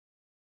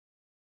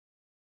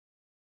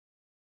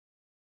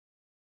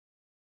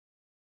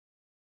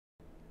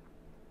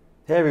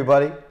Hey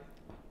everybody,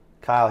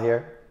 Kyle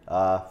here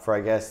for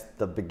I guess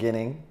the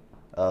beginning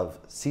of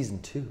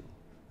season 2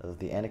 of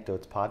the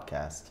AnecDotes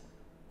podcast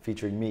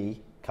featuring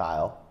me,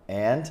 Kyle,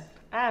 and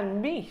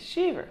me,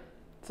 Sheever.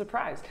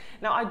 Surprise.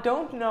 Now, I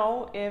don't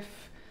know if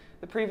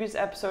the previous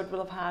episode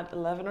will have had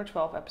 11 or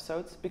 12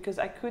 episodes because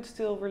I could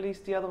still release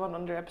the other one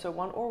under episode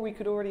 1, or we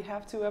could already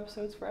have 2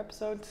 episodes for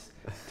episodes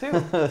 2.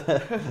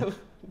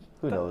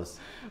 who knows?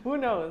 Who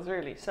knows,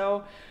 really?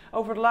 So,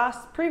 over the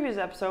previous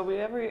episode,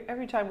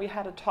 every time we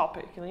had a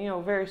topic,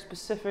 very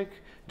specific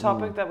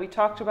topic that we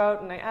talked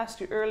about, and I asked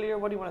you earlier,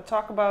 what do you want to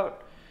talk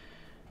about?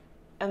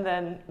 And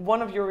then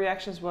one of your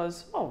reactions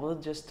was, "Oh,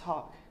 we'll just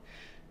talk."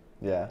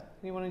 Yeah.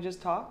 You want to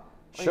just talk?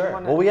 Sure.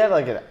 Well, we had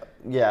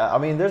I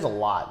mean, there's a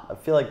lot. I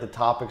feel like the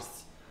problem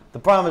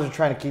is we're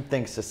trying to keep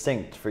things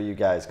succinct for you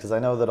guys because I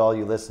know that all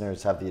you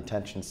listeners have the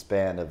attention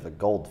span of a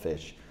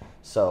goldfish.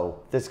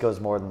 So this goes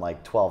more than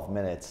like 12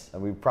 minutes,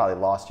 and we've probably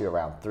lost you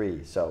around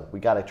 3. So we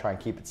got to try and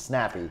keep it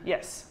snappy.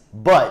 Yes.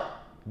 But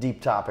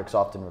deep topics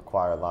often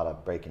require a lot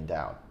of breaking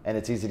down, and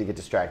it's easy to get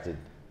distracted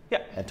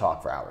and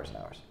talk for hours and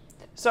hours.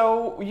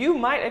 So you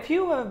might, if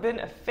you have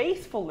been a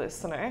faithful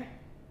listener,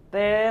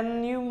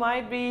 then you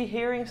might be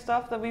hearing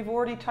stuff that we've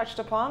already touched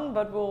upon,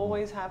 but we'll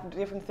always have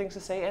different things to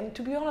say. And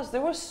to be honest,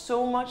 there was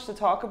so much to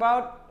talk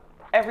about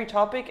every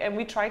topic, and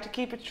we tried to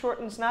keep it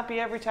short and snappy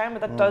every time, but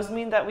that does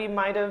mean that we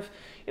might have,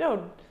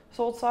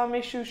 sold some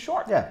issues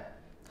short. Yeah.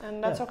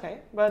 And that's okay,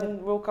 but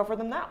we'll cover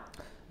them now.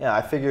 Yeah,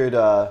 I figured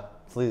to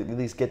at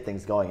least get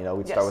things going,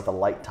 we'd start Yes. with a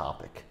light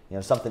topic,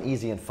 something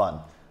easy and fun.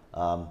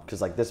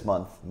 Because like this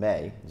month,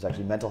 May, is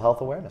actually Mental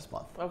Health Awareness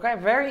Month. Okay,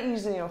 very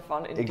easy and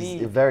fun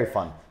indeed. Very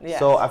fun. Yes.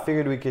 So I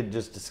figured we could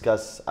just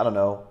discuss, I don't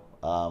know,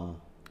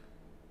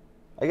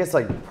 I guess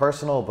like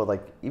personal, but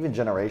like even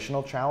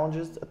generational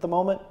challenges at the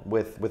moment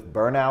with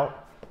burnout,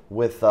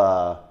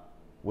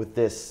 with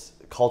this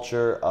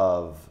culture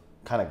of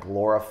kind of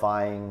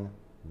glorifying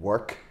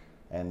work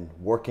and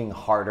working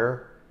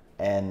harder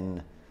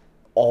and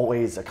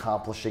always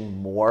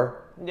accomplishing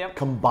more,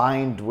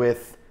 combined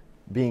with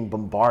being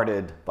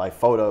bombarded by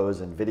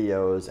photos and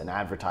videos and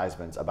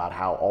advertisements about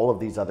how all of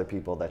these other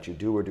people that you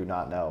do or do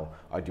not know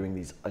are doing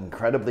these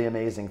incredibly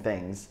amazing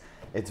things.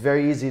 It's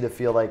very easy to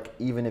feel like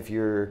even if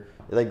you're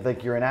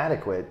like you're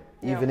inadequate,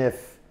 even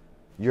if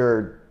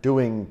you're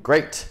doing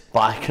great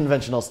by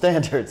conventional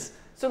standards.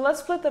 So let's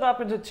split that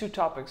up into 2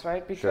 topics,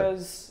 right?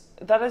 Because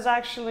that is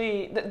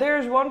actually,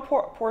 there's one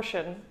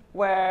portion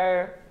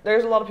where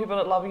there's a lot of people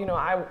that love,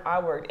 I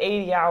worked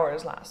 80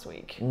 hours last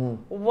week.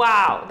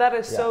 Wow, that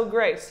is so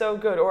great, so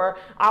good. Or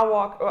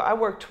I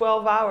worked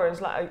 12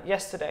 hours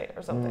yesterday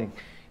or something.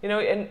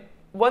 And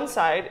one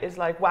side is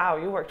like, wow,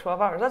 you worked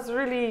 12 hours. That's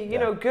really,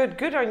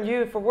 good on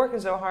you for working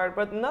so hard.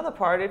 But another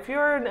part, if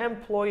you're an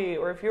employee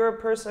or if you're a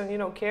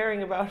person,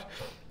 caring about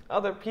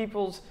other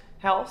people's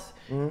health,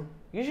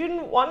 you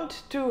shouldn't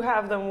want to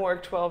have them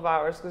work 12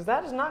 hours because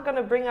that is not going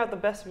to bring out the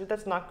best of you.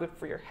 That's not good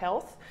for your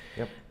health.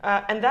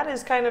 And that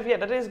is kind of,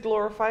 that is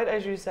glorified,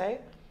 as you say.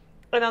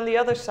 And on the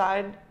other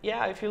side,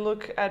 if you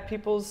look at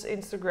people's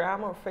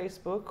Instagram or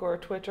Facebook or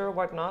Twitter or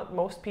whatnot,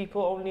 most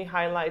people only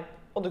highlight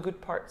all the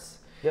good parts.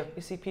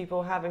 You see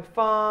people having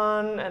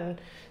fun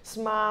and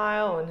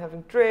smile and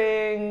having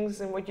drinks.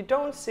 And what you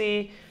don't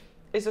see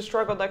is the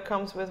struggle that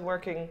comes with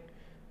working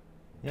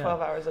 12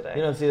 hours a day.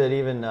 You don't see that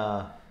even...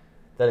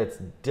 that it's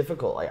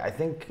difficult. I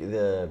think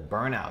the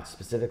burnout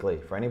specifically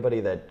for anybody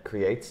that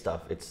creates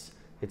stuff, it's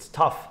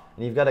tough,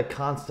 and you've got to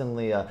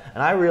constantly. And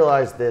I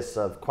realized this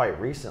quite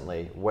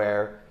recently,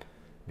 where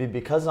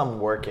because I'm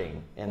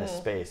working in a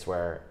space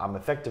where I'm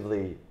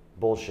effectively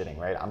bullshitting,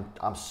 right?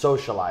 I'm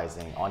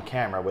socializing on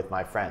camera with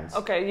my friends.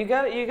 Okay, you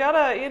gotta,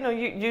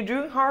 you're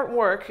doing hard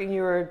work, and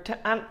you're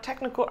a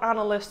technical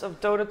analyst of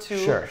Dota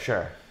 2.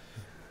 Sure.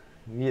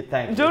 Yeah,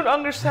 thank you. Don't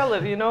undersell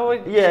it,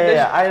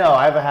 Yeah, I know.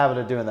 I have a habit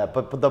of doing that.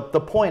 But the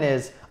point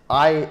is,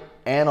 I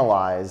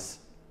analyze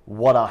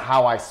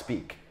how I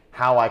speak,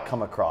 how I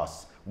come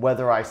across,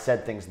 whether I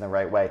said things in the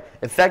right way.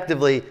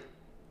 Effectively,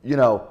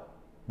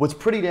 what's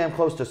pretty damn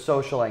close to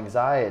social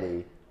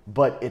anxiety,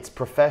 but it's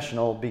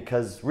professional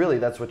because really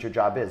that's what your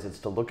job is. It's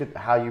to look at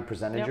how you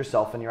presented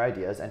yourself and your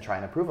ideas and try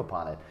and improve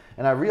upon it.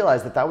 And I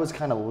realized that was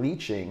kind of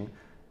leaching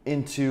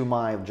into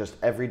my just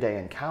everyday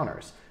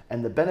encounters.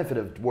 And the benefit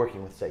of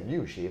working with, say,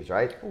 you, Sheeves,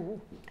 right,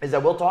 is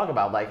that we'll talk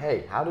about, like,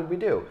 hey, how did we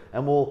do?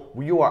 And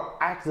you are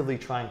actively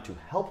trying to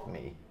help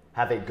me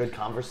have a good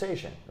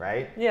conversation,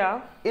 right?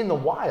 Yeah. In the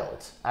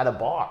wild, at a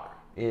bar,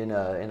 in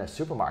a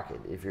supermarket,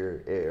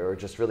 or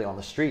just really on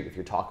the street, if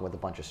you're talking with a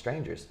bunch of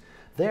strangers,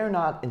 they're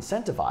not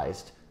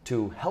incentivized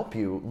to help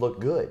you look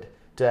good,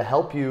 to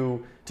help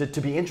you, to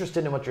be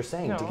interested in what you're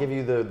saying, to give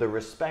you the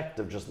respect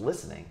of just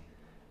listening.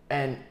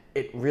 And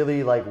it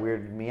really,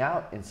 weirded me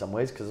out in some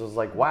ways because it was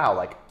like,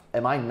 wow,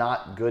 am I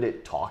not good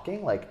at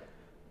talking?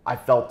 I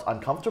felt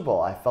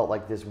uncomfortable. I felt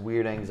like this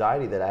weird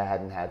anxiety that I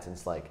hadn't had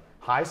since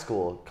high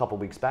school a couple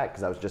weeks back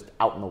because I was just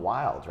out in the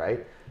wild,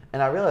 right?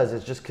 And I realized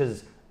it's just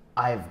because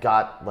I've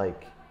got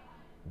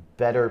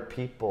better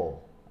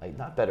people,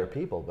 not better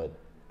people, but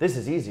this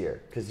is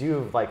easier because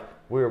you've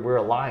we're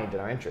aligned in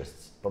our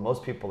interests, but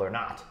most people are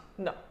not.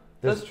 No,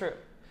 that's true.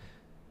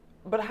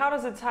 But how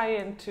does it tie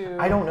into?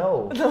 I don't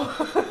know.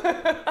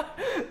 No.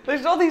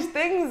 There's all these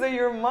things in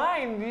your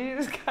mind. You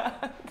just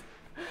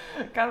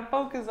can't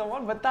focus on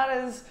one. But that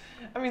is,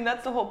 I mean,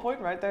 that's the whole point,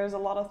 right? There's a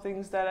lot of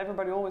things that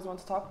everybody always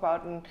wants to talk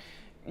about, and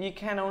you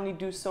can only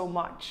do so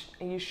much,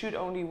 and you should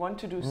only want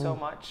to do so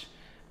much.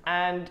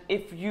 And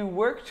if you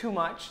work too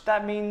much,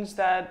 that means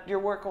that you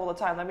work all the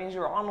time. That means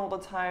you're on all the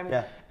time.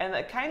 Yeah. And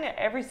that kind of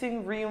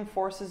everything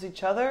reinforces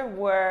each other,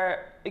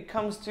 where it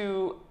comes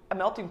to a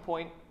melting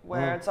point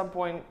where at some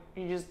point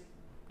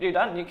you're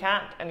done. You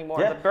can't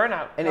anymore. Yeah. The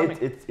burnout. And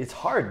it's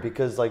hard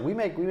because like we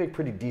make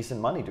pretty decent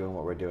money doing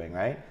what we're doing,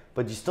 right?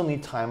 But you still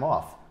need time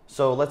off.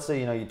 So let's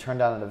say you turn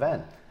down an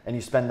event and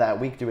you spend that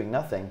week doing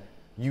nothing.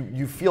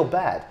 You feel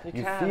bad.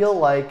 You feel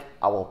like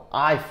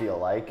I feel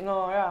like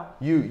no,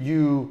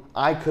 yeah.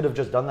 I could have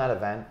just done that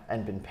event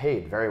and been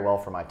paid very well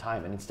for my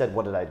time, and instead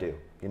what did I do?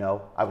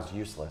 I was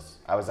useless.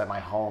 I was at my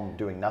home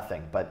doing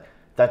nothing. But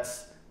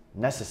that's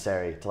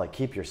necessary to like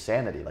keep your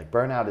sanity. Like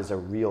burnout is a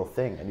real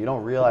thing, and you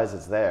don't realize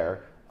it's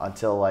there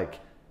until like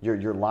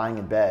you're lying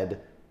in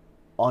bed,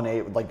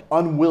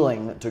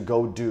 unwilling to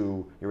go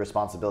do your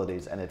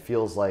responsibilities, and it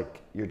feels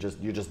like you're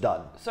just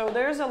done. So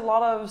there's a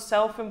lot of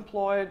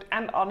self-employed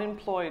and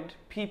unemployed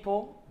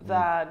people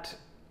that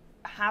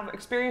have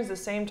experienced the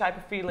same type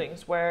of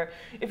feelings, where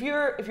if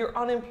you're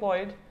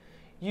unemployed,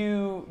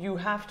 you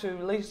have to,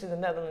 at least in the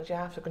Netherlands, you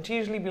have to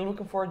continuously be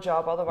looking for a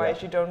job,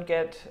 otherwise you don't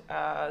get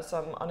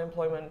some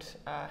unemployment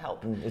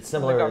help. It's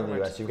similar in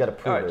the US. You've got to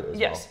prove it as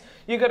yes. well.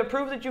 You got to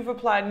prove that you've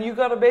applied, and you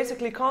got to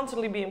basically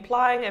constantly be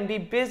applying and be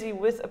busy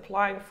with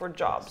applying for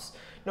jobs.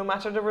 No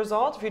matter the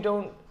result, if you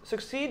don't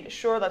succeed,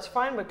 sure, that's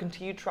fine, but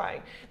continue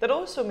trying. That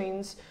also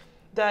means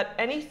that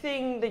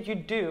anything that you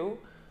do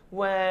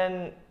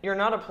when you're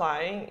not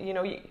applying,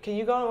 can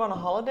you go on a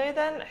holiday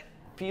then?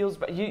 Feels,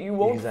 but you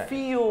won't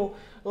feel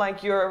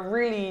like you're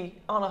really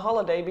on a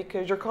holiday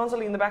because you're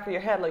constantly in the back of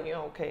your head like,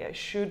 okay, I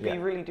should be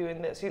really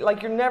doing this.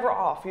 Like you're never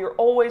off. You're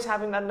always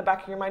having that in the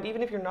back of your mind,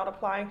 even if you're not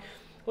applying.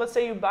 Let's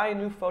say you buy a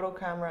new photo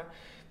camera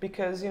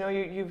because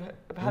you've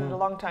had it a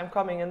long time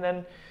coming, and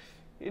then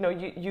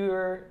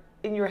you're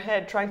in your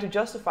head trying to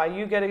justify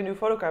you getting a new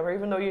photo camera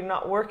even though you're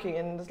not working,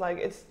 and it's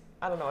like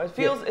I don't know. It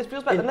feels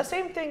bad. And the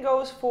same thing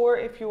goes for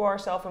if you are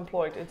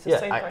self-employed. It's the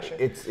same pressure.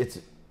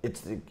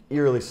 It's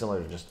eerily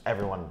similar to just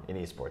everyone in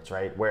esports,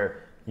 right?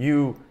 Where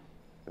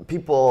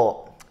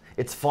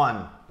it's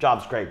fun,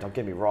 job's great, don't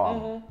get me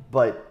wrong,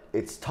 but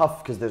it's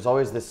tough because there's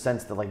always this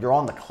sense that like you're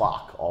on the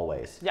clock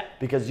always. Yeah.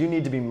 Because you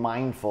need to be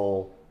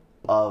mindful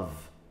of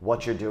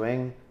what you're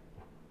doing.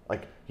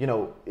 Like,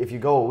 if you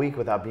go a week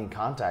without being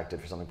contacted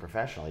for something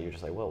professionally, you're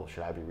just like, well,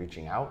 should I be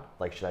reaching out?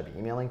 Like, should I be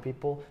emailing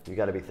people? You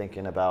got to be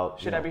thinking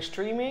about, should I be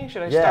streaming?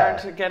 Should I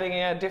start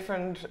getting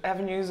different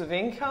avenues of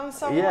income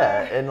somewhere?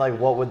 Yeah, and like,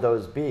 what would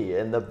those be?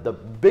 And the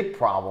big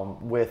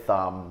problem with,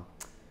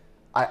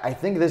 I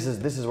think this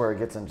is where it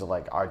gets into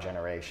like our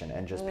generation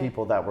and just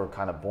people that were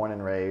kind of born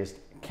and raised,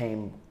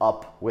 came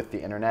up with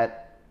the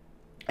internet,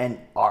 and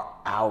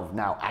have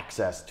now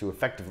access to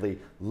effectively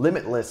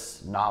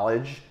limitless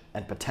knowledge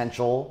and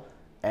potential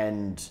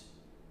and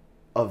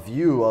a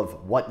view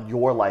of what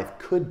your life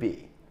could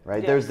be,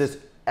 right? Yes. There's this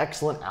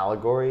excellent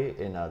allegory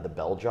in The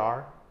Bell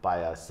Jar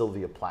by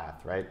Sylvia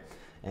Plath, right?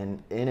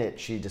 And in it,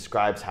 she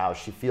describes how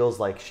she feels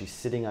like she's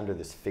sitting under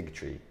this fig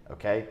tree,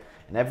 okay?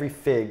 And every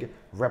fig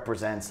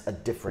represents a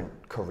different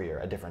career,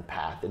 a different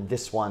path. In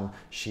this one,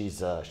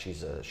 she's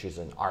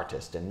an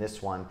artist. In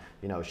this one,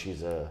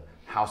 she's a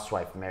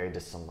housewife married to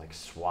some like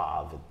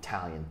suave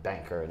Italian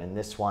banker. And in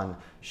this one,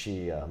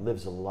 she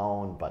lives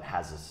alone but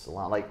has a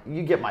salon. Like,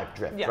 you get my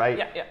drift, right?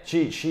 Yeah.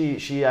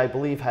 She I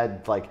believe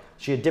had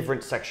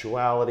different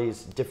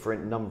sexualities,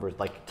 different numbers,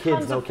 like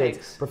kids, no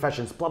kids,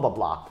 professions, blah blah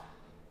blah.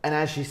 And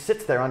as she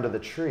sits there under the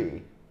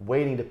tree,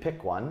 waiting to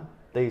pick one,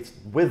 they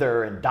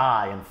wither and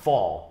die and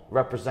fall,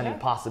 representing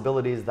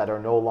possibilities that are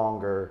no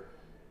longer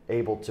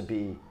able to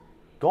be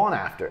gone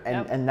after.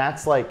 And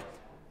that's like,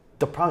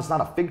 the problem is not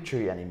a fig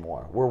tree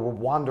anymore. We're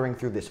wandering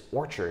through this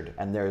orchard,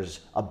 and there's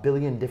a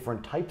billion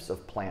different types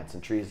of plants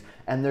and trees,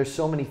 and there's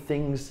so many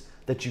things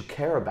that you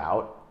care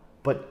about,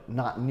 but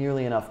not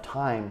nearly enough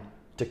time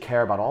to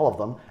care about all of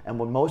them. And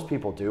what most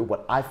people do,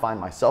 what I find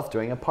myself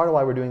doing, and part of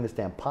why we're doing this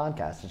damn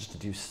podcast is just to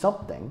do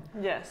something.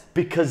 Yes.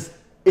 Because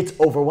it's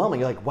overwhelming.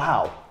 You're like,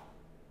 wow,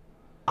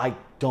 I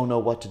don't know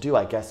what to do.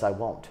 I guess I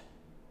won't.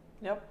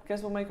 Yep.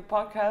 Guess we'll make a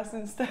podcast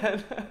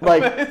instead.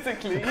 Like,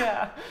 basically,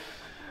 yeah.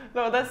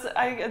 No, that's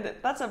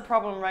a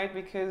problem, right?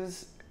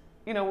 Because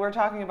we're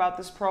talking about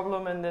this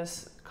problem and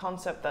this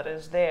concept that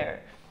is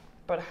there,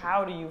 but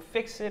how do you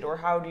fix it, or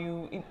how do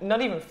you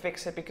not even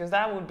fix it, because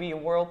that would be a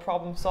world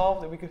problem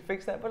solved that we could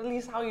fix that. But at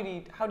least how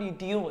do you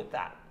deal with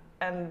that?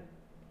 And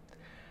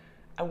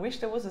I wish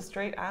there was a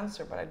straight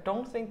answer, but I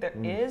don't think there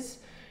is.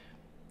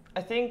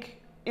 I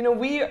think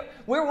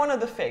we're one of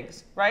the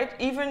figs, right?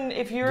 Even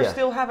if you're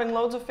still having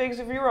loads of figs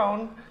of your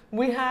own,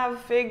 We have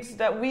figs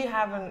that we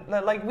haven't,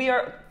 like we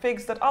are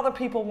figs that other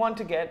people want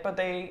to get, but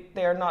they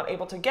are not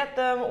able to get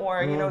them,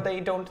 or you know, they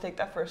don't take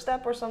that first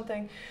step or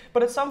something.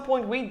 But at some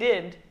point we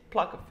did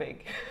pluck a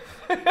fig.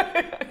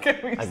 Can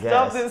we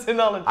stop this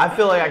analogy? I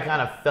feel like I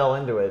kind of fell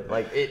into it.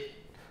 Like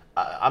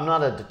I'm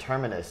not a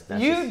determinist.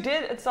 You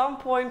did at some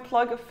point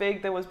plug a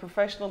fig that was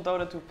professional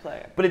Dota 2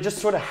 player. But it just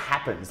sort of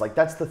happens. Like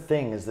that's the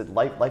thing, is that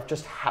life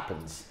just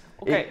happens.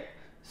 Okay,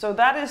 so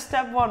that is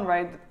step one,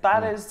 right?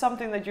 That is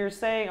something that you're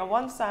saying on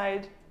one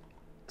side,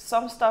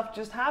 some stuff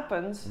just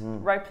happens,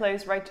 right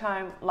place, right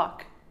time,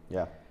 luck.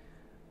 Yeah.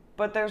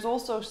 But there's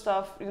also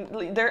stuff,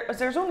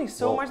 there's only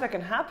so much that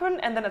can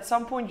happen, and then at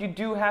some point you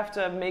do have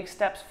to make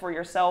steps for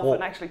yourself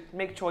and actually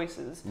make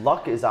choices.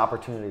 Luck is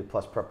opportunity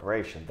plus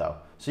preparation, though.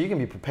 So you can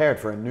be prepared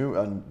for a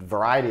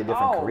variety of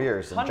different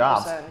careers and 100%.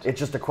 jobs. It's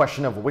just a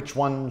question of which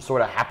one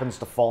sort of happens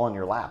to fall in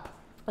your lap.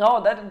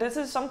 No, this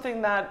is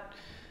something that,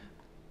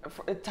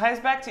 it ties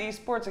back to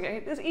esports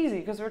again. It's easy,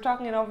 because we're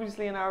talking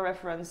obviously in our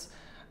references,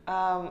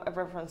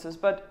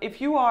 but if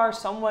you are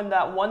someone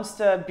that wants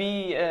to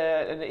be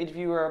an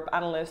interviewer,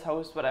 analyst,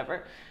 host,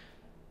 whatever,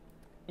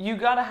 you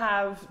gotta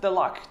have the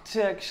luck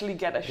to actually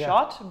get a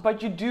shot,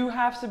 but you do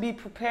have to be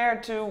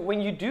prepared to,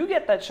 when you do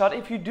get that shot,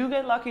 if you do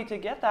get lucky to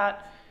get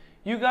that,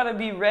 you gotta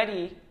be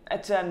ready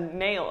to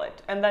nail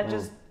it. And that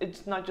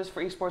it's not just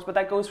for esports, but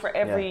that goes for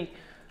every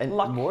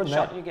luck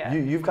shot you get.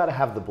 You've got to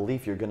have the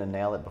belief you're gonna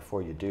nail it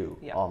before you do,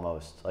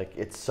 almost. Like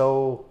it's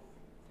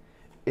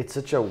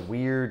such a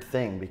weird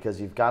thing, because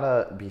you've got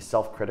to be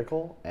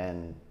self-critical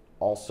and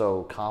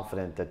also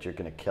confident that you're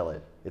going to kill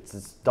it. It's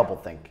this double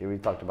think. We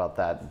talked about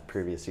that in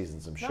previous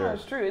seasons, I'm sure. No,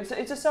 it's true.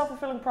 It's a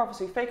self-fulfilling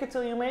prophecy. Fake it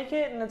till you make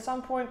it, and at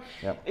some point,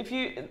 if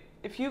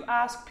you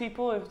ask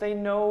people if they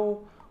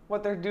know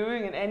what they're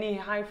doing in any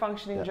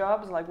high-functioning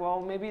jobs, like, well,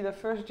 maybe the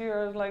first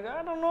year is like,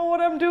 I don't know what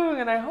I'm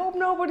doing, and I hope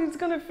nobody's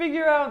going to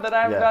figure out that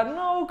I've got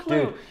no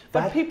clue. Dude,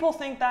 but people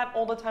think that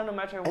all the time, no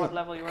matter what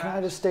level you're at. Can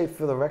I just state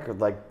for the record,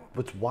 like,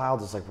 what's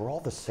wild is like we're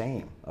all the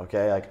same,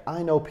 okay? Like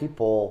I know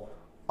people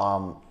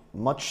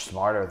much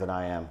smarter than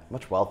I am,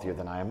 much wealthier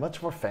than I am,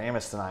 much more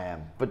famous than I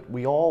am, but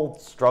we all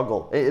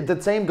struggle.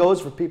 The same goes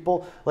for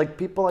people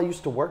I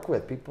used to work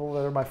with, people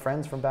that are my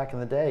friends from back in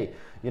the day,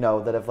 you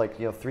know, that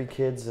have 3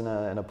 kids and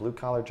a blue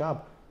collar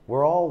job.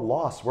 We're all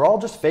lost. We're all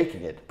just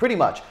faking it, pretty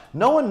much.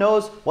 No one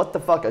knows what the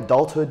fuck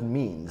adulthood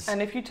means.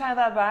 And if you tie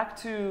that back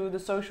to the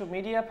social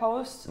media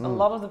posts, a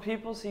lot of the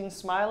people seeing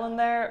smile in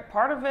there,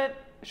 part of it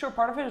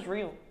is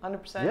real,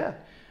 100%. Yeah.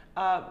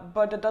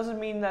 But it doesn't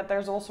mean that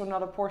there's also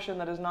not a portion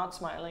that is not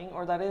smiling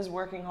or that is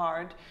working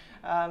hard.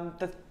 I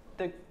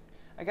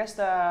guess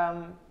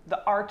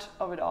the art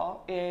of it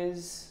all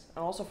is,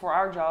 and also for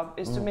our job,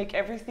 is to make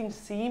everything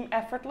seem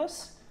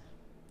effortless.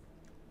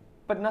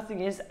 But nothing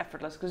is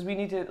effortless, because we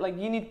need to,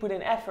 you need to put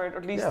in effort, or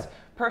at least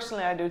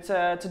personally I do,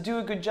 to do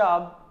a good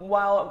job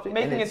while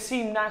making it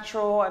seem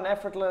natural and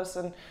effortless,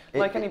 and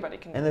anybody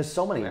can. And there's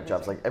so many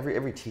jobs, like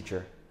every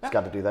teacher has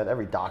got to do that,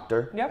 every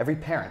doctor, every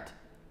parent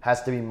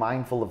has to be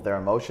mindful of their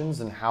emotions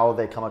and how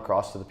they come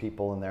across to the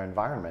people in their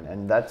environment.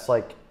 And that's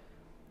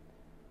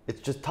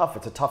it's just tough.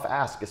 It's a tough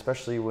ask,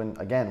 especially when,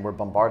 again, we're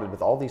bombarded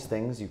with all these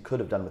things you could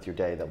have done with your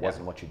day that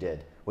wasn't what you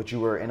did, what you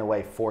were in a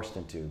way forced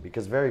into.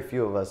 Because very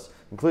few of us,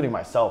 including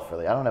myself,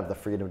 really, I don't have the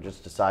freedom to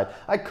just decide.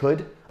 I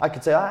could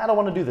say, I don't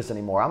want to do this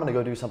anymore. I'm going to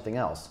go do something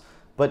else.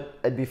 But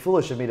it'd be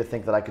foolish of me to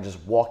think that I could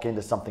just walk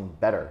into something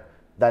better,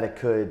 that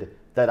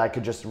I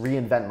could just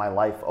reinvent my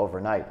life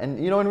overnight.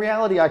 And, you know, in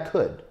reality, I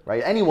could,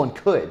 right? Anyone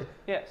could.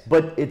 Yes.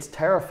 But it's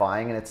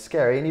terrifying and it's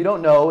scary, and you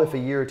don't know if a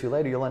year or two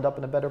later you'll end up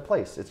in a better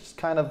place. It's just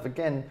kind of,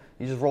 again,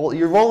 you're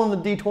rolling the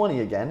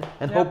D20 again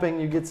and hoping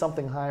you get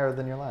something higher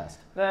than your last.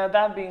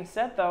 That being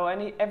said, though,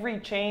 every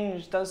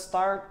change does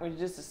start with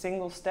just a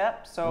single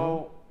step.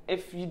 So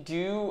if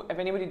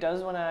anybody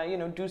does want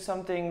to, do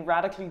something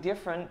radically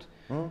different,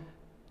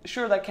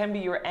 sure, that can be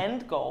your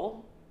end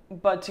goal.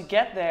 But to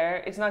get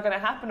there, it's not going to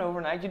happen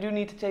overnight. You do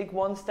need to take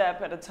one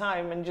step at a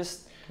time and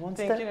just little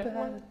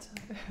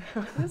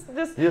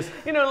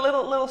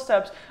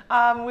steps.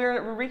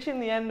 We're reaching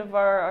the end of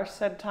our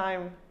set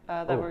time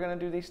that we're going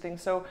to do these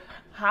things. So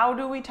how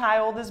do we tie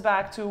all this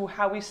back to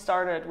how we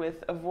started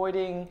with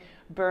avoiding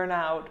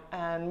burnout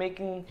and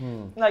making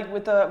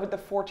with the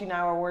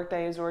 14-hour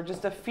workdays, or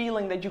just the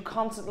feeling that you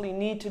constantly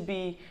need to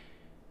be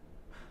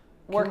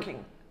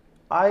working?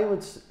 How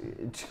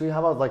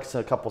about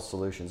a couple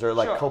solutions or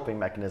coping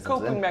mechanisms?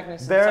 Coping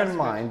mechanisms. Bear in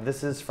mind,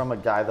 this is from a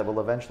guy that will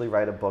eventually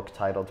write a book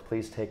titled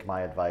 "Please Take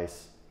My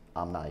Advice."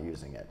 I'm not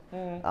using it,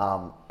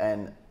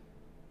 and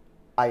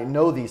I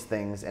know these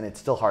things, and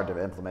it's still hard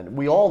to implement.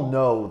 We all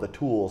know the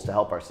tools to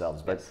help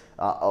ourselves, but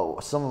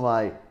some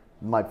of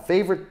my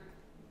favorite.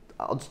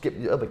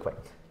 It'll be quick.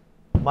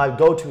 My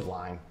go-to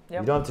line: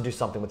 You don't have to do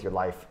something with your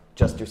life;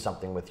 just do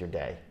something with your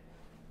day.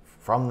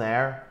 From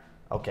there.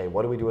 Okay,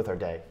 what do we do with our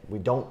day? We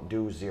don't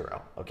do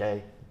 0,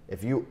 okay?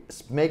 If you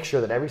make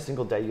sure that every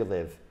single day you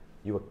live,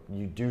 you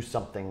do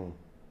something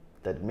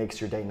that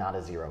makes your day not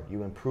a 0.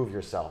 You improve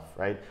yourself,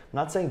 right? I'm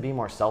not saying be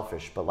more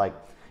selfish, but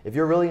if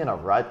you're really in a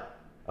rut,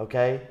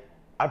 okay,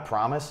 I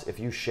promise, if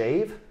you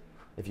shave,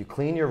 if you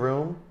clean your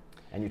room,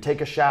 and you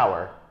take a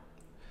shower,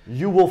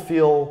 you will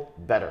feel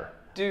better.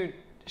 Dude,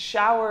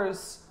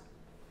 showers.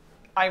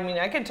 I mean,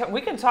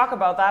 we can talk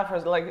about that for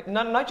like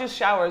not just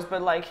showers,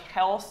 but like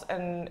health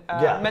and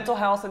mental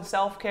health and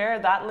self-care.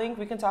 That link,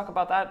 we can talk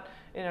about that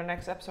in our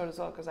next episode as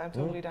well, because I'm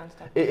totally down to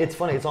talk. It's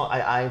funny. It's all.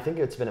 I think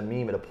it's been a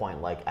meme at a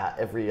point. Like at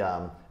every,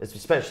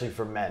 especially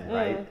for men,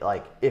 right?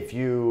 Like if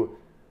you,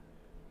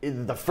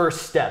 the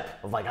first step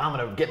of like I'm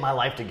gonna get my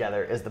life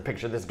together is the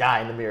picture of this guy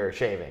in the mirror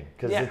shaving,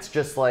 because it's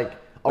just like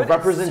a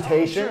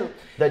representation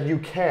that you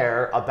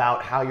care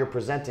about how you're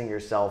presenting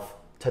yourself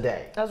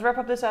today. Let's wrap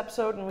up this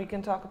episode and we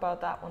can talk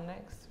about that one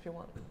next if you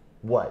want.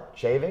 What?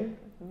 Shaving?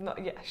 No,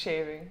 yeah,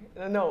 shaving.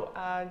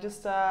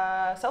 Just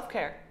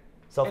self-care.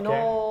 Self-care? In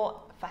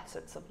all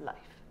facets of life.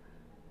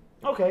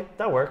 Okay,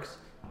 that works.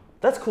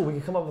 That's cool. We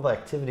can come up with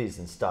activities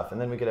and stuff, and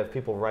then we could have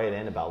people write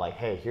in about like,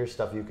 hey, here's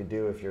stuff you could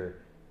do if you're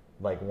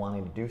like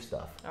wanting to do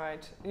stuff. All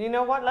right. You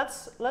know what?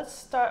 Let's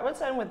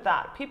end with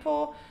that.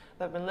 People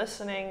that have been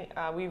listening,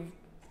 we've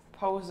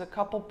posed a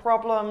couple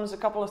problems, a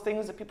couple of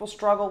things that people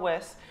struggle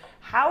with.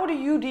 How do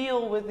you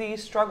deal with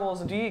these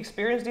struggles? Do you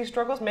experience these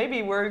struggles?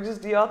 Maybe we're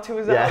just the odd two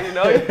as well, you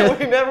know?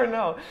 We never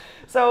know.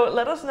 So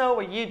let us know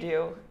what you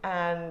do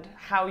and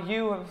how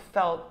you have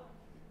felt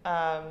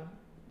found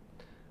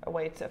a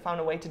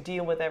way to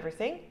deal with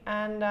everything.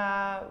 And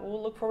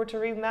we'll look forward to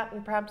reading that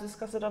and perhaps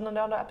discuss it on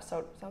another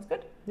episode. Sounds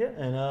good? Yeah,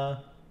 and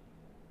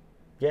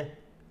yeah,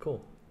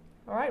 cool.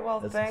 All right, well,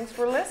 thanks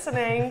for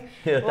listening.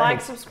 Like,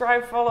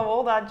 subscribe, follow,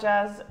 all that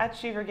jazz at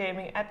Sheever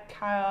Gaming, at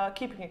Kyle,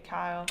 Keeping It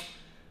Kyle.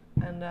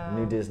 And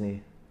new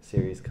Disney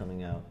series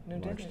coming out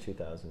March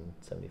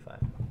 2075.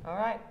 All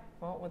right.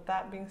 Well, with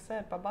that being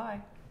said, bye-bye.